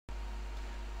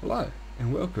Hello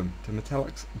and welcome to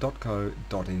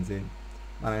metallics.co.nz.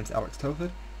 My name's Alex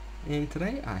Telford and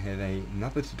today I have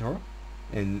another tutorial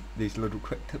in these little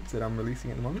quick tips that I'm releasing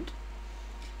at the moment,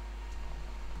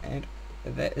 and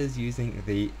that is using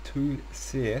the to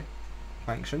sphere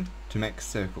function to make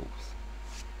circles.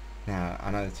 Now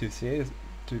I know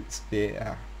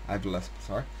the I've lisp,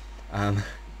 sorry.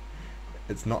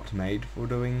 It's not made for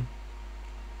doing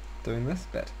this,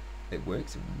 but it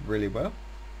works really well.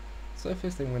 So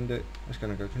first thing we're going to do, I'm just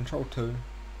going to go Control 2,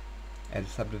 add a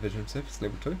subdivision surface,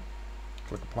 level 2,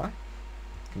 click apply,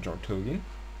 Control 2 again,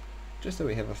 just so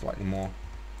we have a slightly more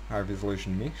high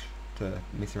resolution mesh to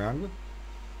mess around with.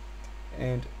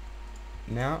 And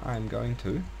now I'm going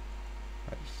to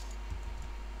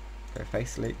go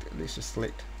face select. Let's just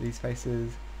select these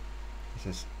faces, let's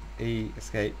just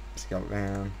escape, scale it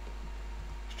down,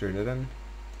 extrude it in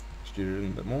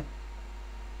a bit more.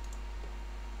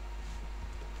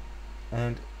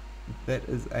 And that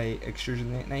is a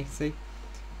extrusion there. Now you can see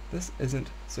this isn't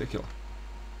circular.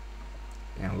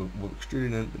 Now we'll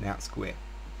extrude it in, but now it's square.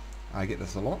 I get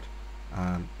this a lot,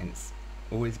 and it's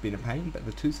always been a pain, but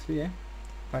the to sphere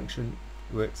function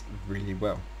works really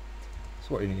well.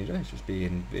 So what you need to do is just be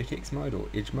in vertex mode or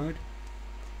edge mode,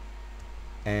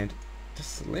 and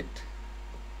just select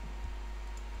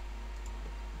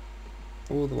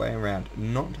all the way around,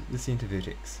 not the center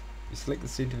vertex. You select the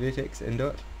center vertex and do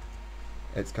it,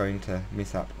 it's going to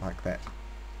mess up like that.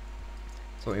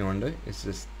 So what you want to do is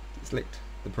just select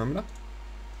the perimeter,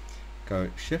 go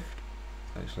shift,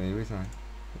 actually the reason I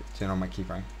turn on my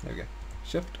keyframe, there we go,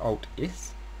 shift alt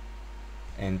S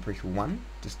and press 1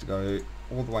 just to go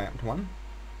all the way up to 1,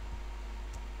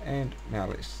 and now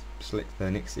let's select the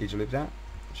next edge left out,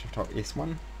 shift alt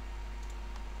S1,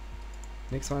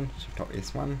 next one, shift alt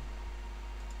S1,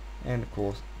 and of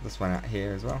course this one out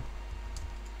here as well,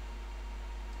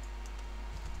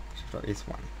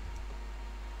 S1.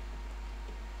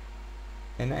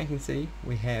 And now you can see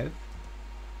we have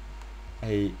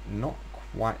a not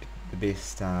quite the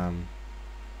best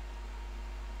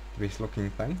looking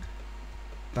thing,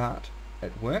 but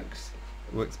it works.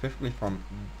 It works perfectly from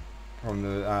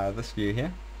the this view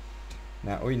here.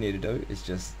 Now all you need to do is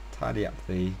just tidy up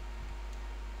the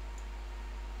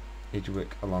edge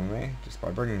work along there just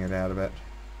by bringing it out a bit.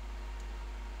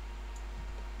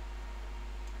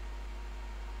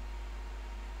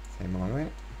 Same along there.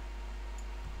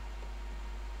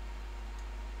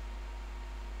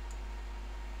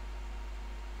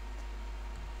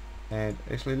 And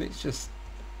actually let's just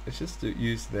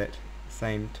use that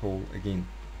same tool again.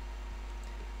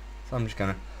 So I'm just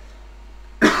gonna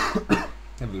have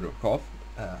a little cough.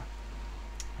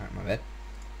 Alright, my bad.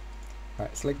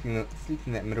 Alright, selecting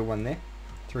that middle one there,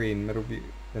 3 in middle view,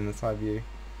 then the side view.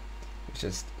 Let's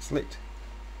just select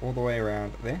all the way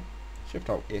around there. Shift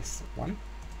alt S1.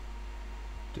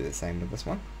 Do the same with this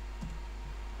one.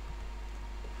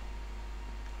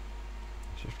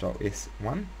 Shift alt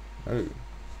S1. Oh,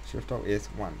 Shift alt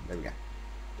S1. There we go.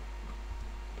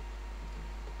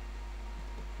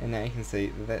 And now you can see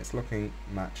that that's looking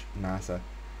much nicer.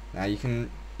 Now you can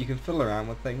fiddle around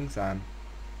with things.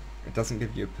 It doesn't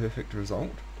give you a perfect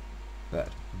result, but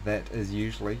that is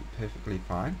usually perfectly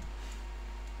fine.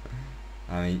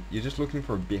 I mean, you're just looking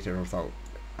for a better result,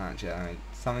 aren't you? I mean,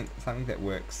 something that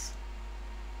works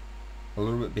a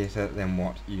little bit better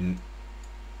than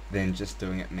just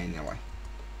doing it manually.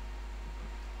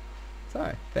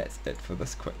 So that's it for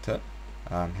this quick tip,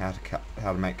 how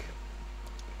to make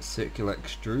circular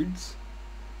extrudes,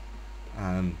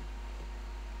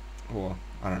 or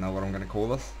I don't know what I'm going to call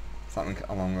this, something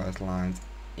along those lines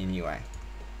anyway.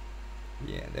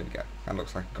 Yeah, there we go, that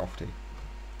looks like a golf tee,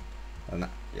 doesn't it?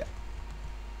 Yeah.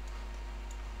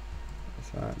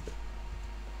 So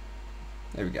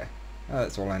there we go.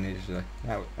 That's all I needed to do.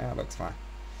 Now it looks fine.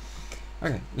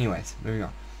 Okay, anyways, moving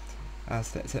on.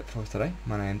 So that's it for today.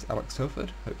 My name's Alex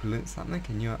Telford. Hope you learnt something,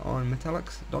 and you are on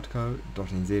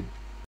metallics.co.nz.